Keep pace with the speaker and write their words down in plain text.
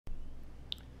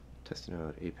Testing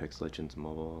out Apex Legends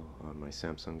Mobile on my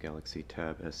Samsung Galaxy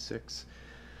Tab S6.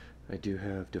 I do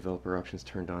have developer options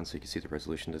turned on so you can see the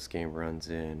resolution this game runs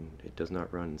in. It does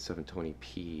not run in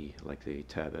 720p like the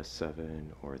Tab S7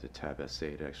 or the Tab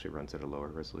S8. It actually runs at a lower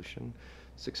resolution,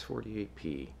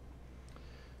 648p.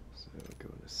 So go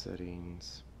into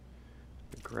settings.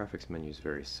 The graphics menu is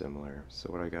very similar.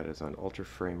 So what I got is on ultra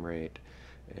frame rate,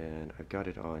 and I've got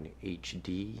it on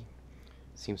HD.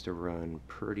 Seems to run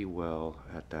pretty well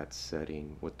at that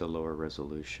setting with the lower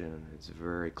resolution. It's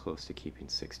very close to keeping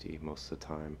 60 most of the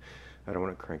time. I don't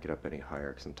want to crank it up any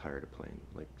higher because I'm tired of playing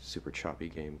like super choppy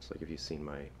games. Like if you've seen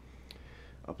my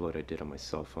upload I did on my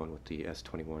cell phone with the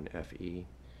S21 FE,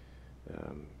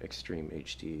 Extreme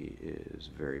HD is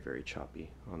very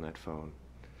choppy on that phone.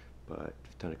 But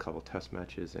I've done a couple test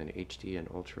matches and HD and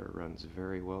Ultra runs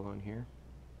very well on here.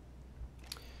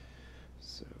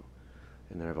 So.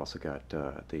 And then I've also got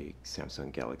the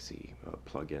Samsung Galaxy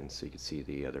plug-in so you can see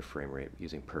the other frame rate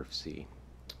using Perf Z.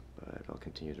 But I'll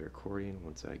continue the recording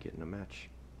once I get in a match.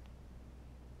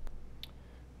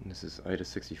 And this is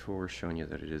IDA64 showing you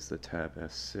that it is the Tab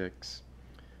S6.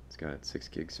 It's got 6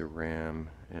 gigs of RAM,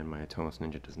 and my Atomos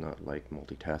Ninja does not like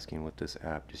multitasking with this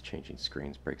app. Just changing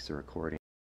screens breaks the recording.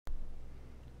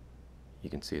 You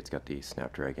can see it's got the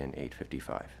Snapdragon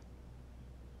 855.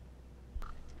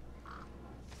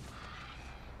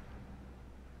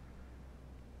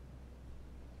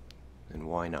 And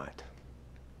why not?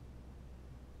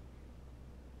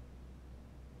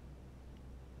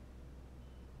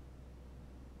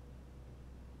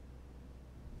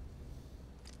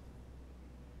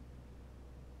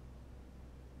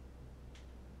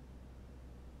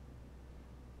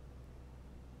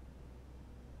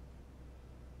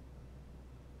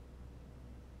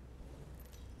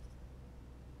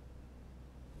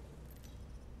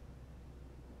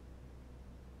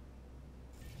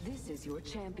 This is your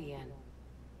champion.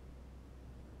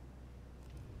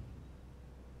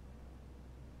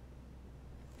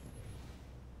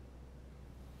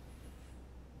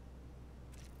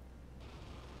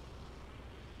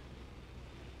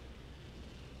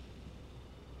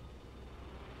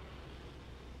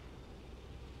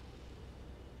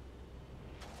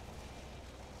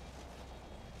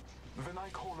 When I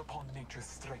call upon nature's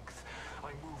strength,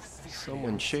 I move swiftly.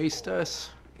 Someone chased us.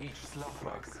 Each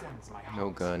slaughter extends my heart. No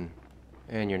gun.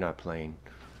 And you're not playing.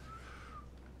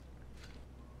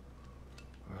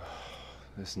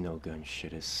 This no gun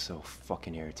shit is so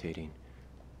fucking irritating.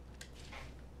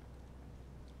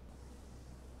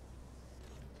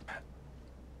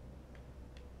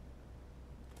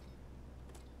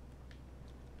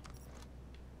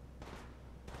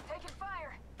 Taking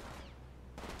fire.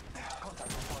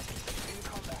 Contact reported. In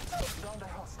combat. Ground a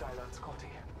hostile on Scotty.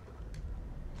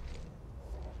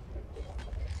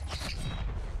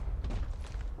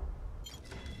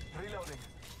 Reloading.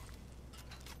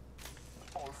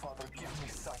 All Father, give me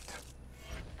sight.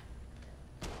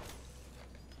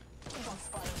 Shots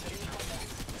fired in combat.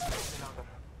 Another.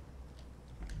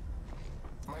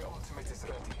 My ultimate is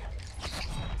ready.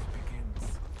 It begins.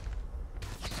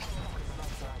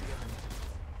 Not our enemy.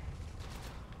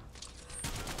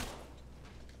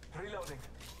 Reloading.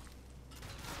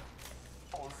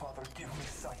 All Father, give me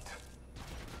sight.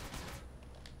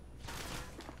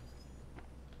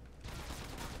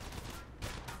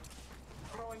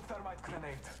 Throwing thermite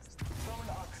grenade. Throwing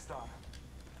arc star.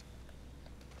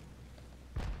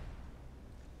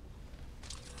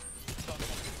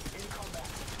 In combat.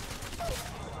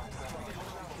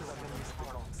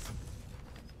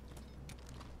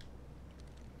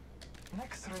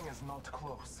 Next ring is not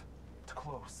close. It's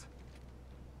close.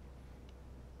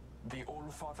 The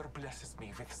All-Father blesses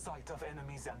me with sight of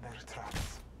enemies and their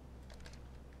traps.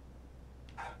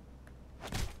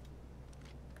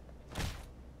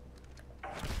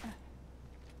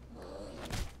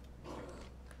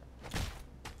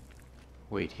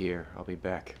 Wait here, I'll be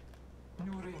back.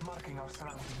 New ring marking our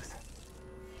surroundings.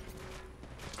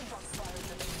 Shots fired.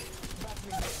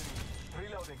 Battling enemy.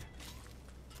 Reloading.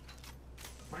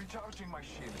 Recharging my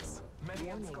shields. Many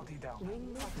and Scotty down.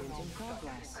 Ring movement in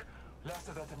progress. Last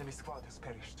of that enemy squad has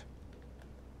perished.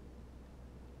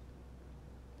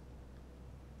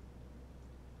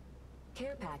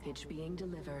 Care package being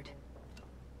delivered.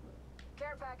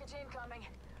 Care package incoming.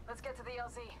 Let's get to the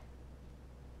LZ.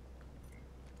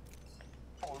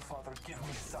 All Father, give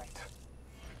me sight.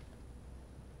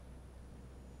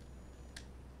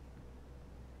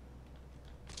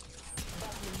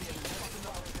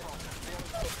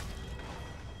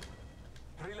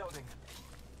 Reloading.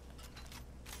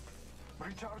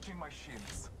 Recharging my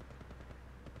shields.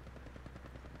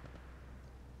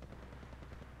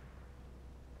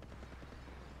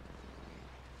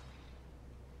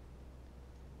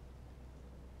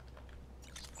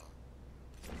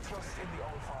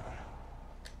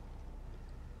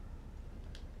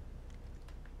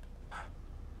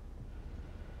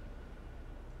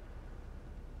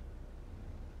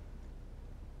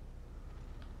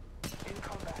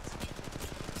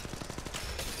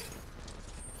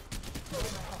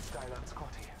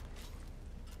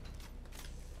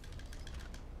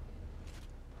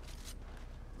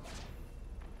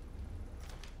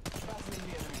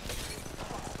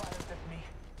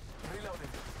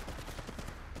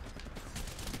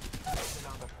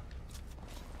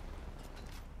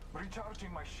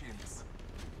 Recharging my shields.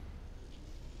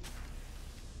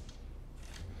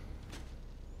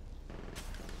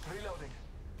 Reloading.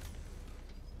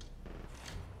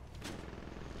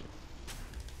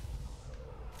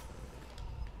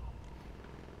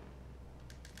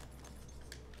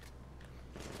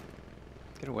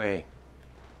 Get away.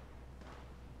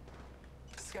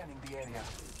 Scanning the area.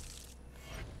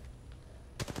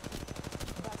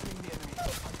 Battling the enemy.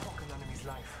 Unlock an enemy's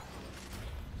life.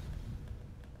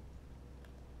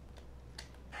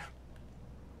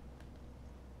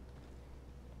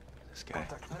 This guy.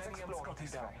 Contact. Let's explore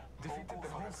this down. Defeated the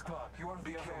whole squad. You are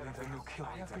the kill leader. New kill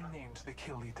leader. I have been named the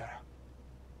kill leader.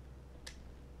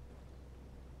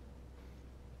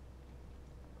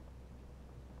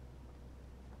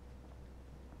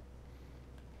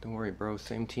 Don't worry, bro.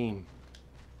 Same team.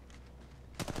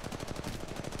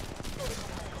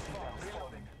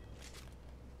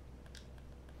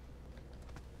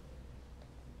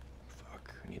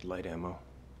 Fuck. I need light ammo.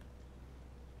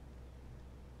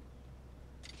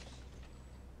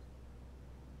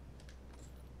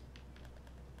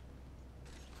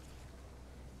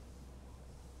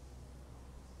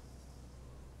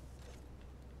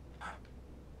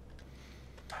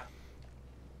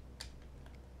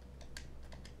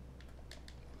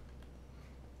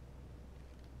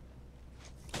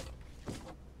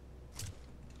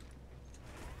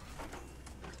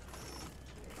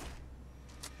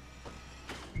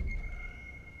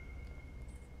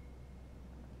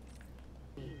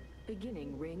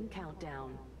 Beginning ring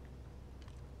countdown.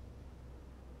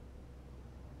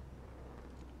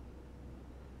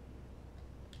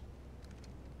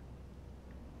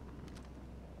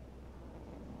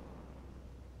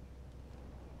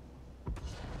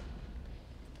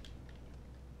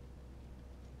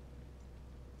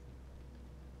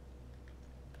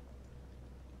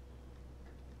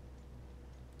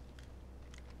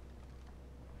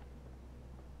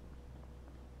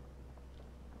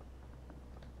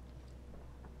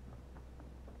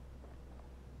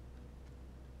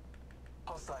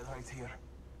 Hostile right here.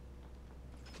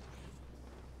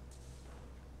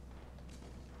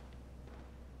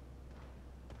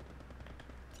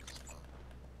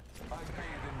 I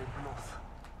bathe in the blood.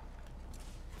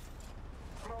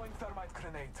 Throwing thermite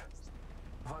grenade.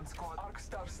 One squad. Arc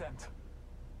star sent.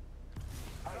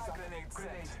 Arc grenade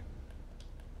sent.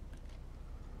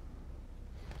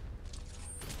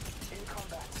 In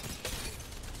combat.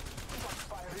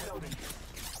 Fire reloading.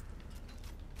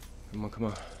 Come on, come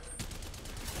on.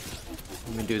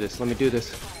 Let me do this. Let me do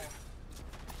this.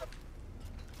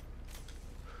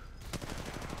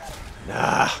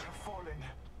 Nah.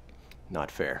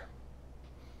 Not fair.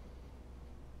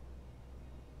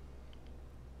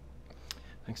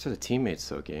 Thanks to the teammates,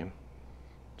 though, game.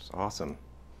 It's awesome.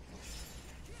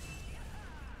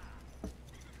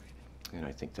 And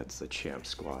I think that's the champ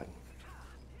squad.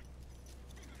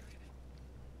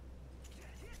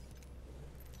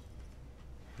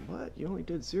 What? You only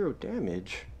did 0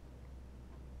 damage?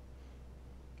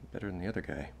 Better than the other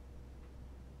guy.